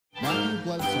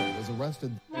Bledsoe was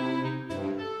arrested.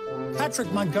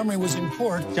 Patrick Montgomery was in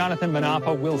court. Jonathan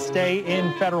Manapa will stay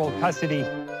in federal custody.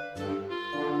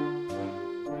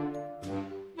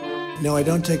 No, I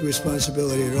don't take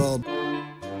responsibility at all.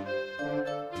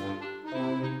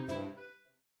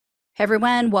 Hey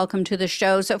everyone, welcome to the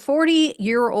show. So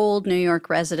 40-year-old New York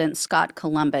resident Scott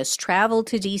Columbus traveled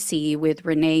to D.C. with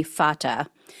Renee Fata,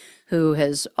 who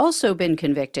has also been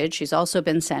convicted. She's also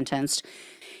been sentenced.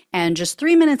 And just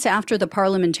 3 minutes after the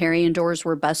parliamentarian doors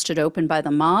were busted open by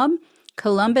the mob,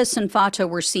 Columbus and Fata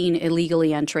were seen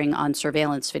illegally entering on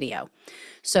surveillance video.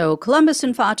 So Columbus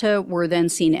and Fata were then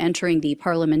seen entering the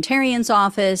parliamentarian's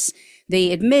office.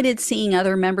 They admitted seeing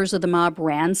other members of the mob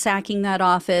ransacking that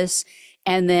office.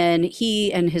 And then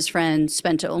he and his friend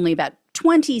spent only about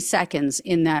 20 seconds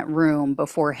in that room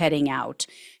before heading out.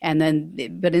 And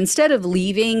then, but instead of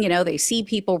leaving, they see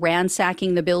people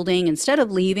ransacking the building. Instead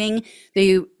of leaving,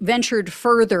 they ventured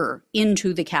further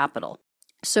into the Capitol.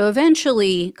 So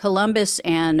eventually, Columbus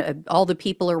and all the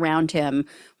people around him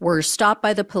were stopped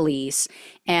by the police,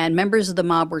 and members of the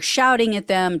mob were shouting at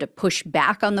them to push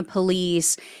back on the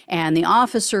police, and the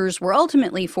officers were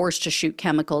ultimately forced to shoot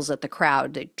chemicals at the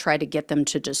crowd to try to get them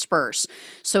to disperse.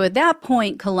 So at that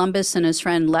point, Columbus and his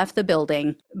friend left the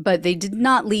building, but they did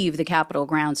not leave the Capitol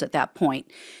grounds at that point.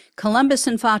 Columbus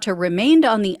and Fata remained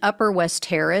on the Upper West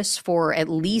Terrace for at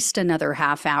least another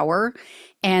half hour,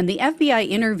 and the FBI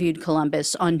interviewed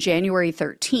Columbus on January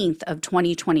 13th of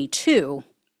 2022,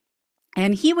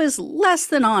 and he was less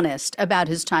than honest about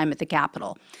his time at the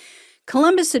Capitol.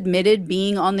 Columbus admitted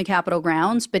being on the Capitol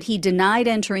grounds, but he denied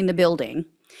entering the building.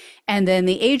 And then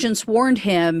the agents warned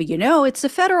him, it's a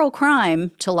federal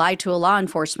crime to lie to a law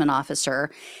enforcement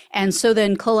officer. And so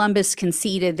then Columbus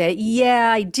conceded that,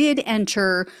 yeah, I did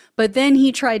enter, but then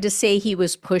he tried to say he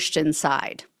was pushed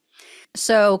inside.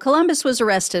 So Columbus was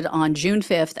arrested on June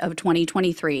 5th of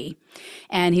 2023,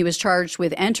 and he was charged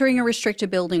with entering a restricted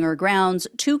building or grounds,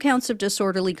 2 counts of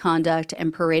disorderly conduct,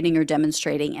 and parading or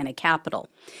demonstrating in a Capitol.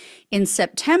 In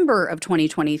September of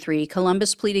 2023,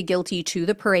 Columbus pleaded guilty to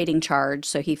the parading charge,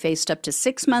 so he faced up to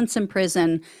 6 months in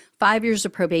prison, 5 years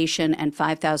of probation, and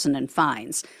 $5,000 in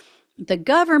fines. The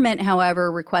government,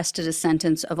 however, requested a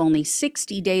sentence of only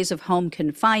 60 days of home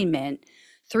confinement,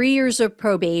 3 years of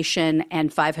probation, and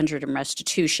 $500 in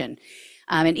restitution.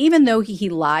 And even though he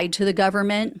lied to the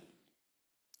government,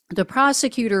 the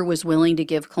prosecutor was willing to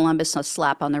give Columbus a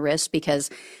slap on the wrist because,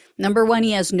 number one,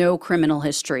 he has no criminal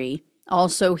history.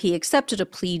 Also, he accepted a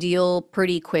plea deal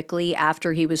pretty quickly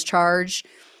after he was charged.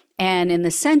 And in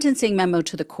the sentencing memo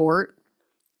to the court,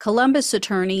 Columbus'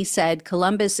 attorney said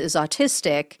Columbus is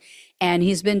autistic and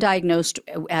he's been diagnosed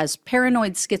as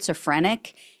paranoid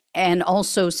schizophrenic and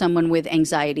also someone with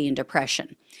anxiety and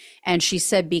depression. And she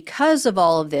said because of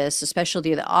all of this,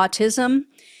 especially the autism,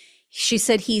 she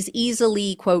said he's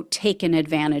easily, quote, taken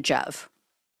advantage of.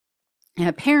 And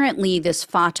apparently this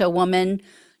Fata woman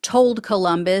told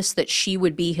Columbus that she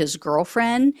would be his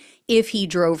girlfriend if he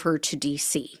drove her to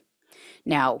D.C.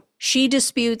 Now, she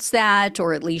disputes that,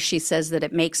 or at least she says that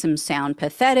it makes him sound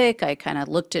pathetic. I kind of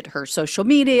looked at her social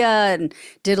media and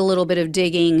did a little bit of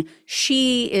digging.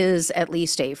 She is at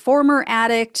least a former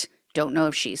addict. Don't know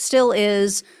if she still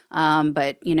is,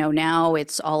 but, now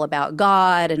it's all about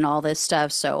God and all this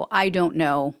stuff. So I don't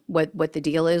know what the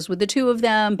deal is with the two of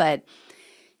them, but,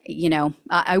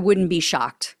 I wouldn't be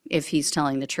shocked if he's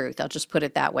telling the truth. I'll just put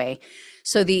it that way.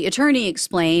 So the attorney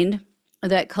explained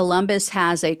that Columbus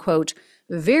has a, quote,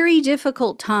 very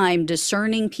difficult time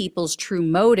discerning people's true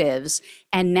motives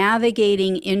and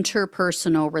navigating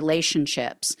interpersonal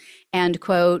relationships. And,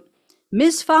 quote,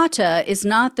 Ms. Fata is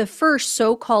not the first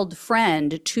so-called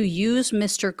friend to use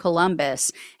Mr.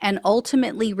 Columbus and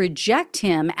ultimately reject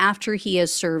him after he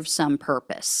has served some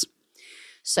purpose.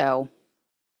 So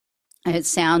it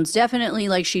sounds definitely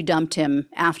like she dumped him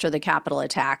after the Capitol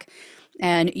attack.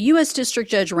 And U.S.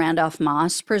 District Judge Randolph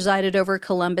Moss presided over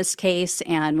Columbus' case,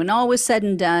 and when all was said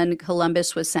and done,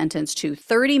 Columbus was sentenced to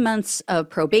 30 months of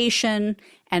probation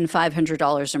and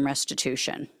 $500 in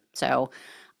restitution. So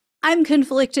I'm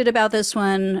conflicted about this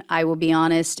one. I will be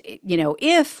honest.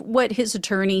 If what his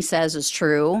attorney says is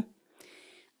true,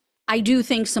 I do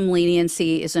think some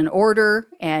leniency is in order,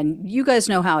 and you guys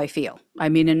know how I feel. I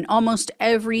mean, in almost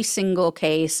every single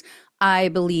case, I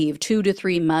believe 2 to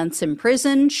 3 months in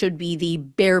prison should be the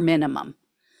bare minimum.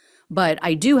 But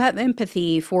I do have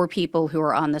empathy for people who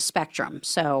are on the spectrum.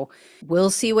 So we'll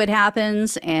see what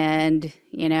happens. And,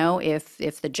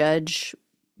 if the judge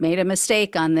made a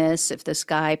mistake on this, if this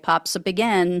guy pops up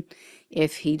again,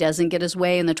 if he doesn't get his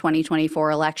way in the 2024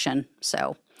 election.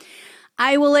 So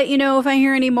I will let you know if I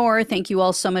hear any more. Thank you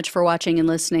all so much for watching and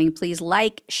listening. Please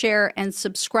like, share, and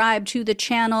subscribe to the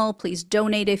channel. Please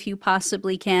donate if you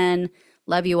possibly can.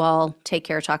 Love you all. Take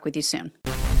care. Talk with you soon.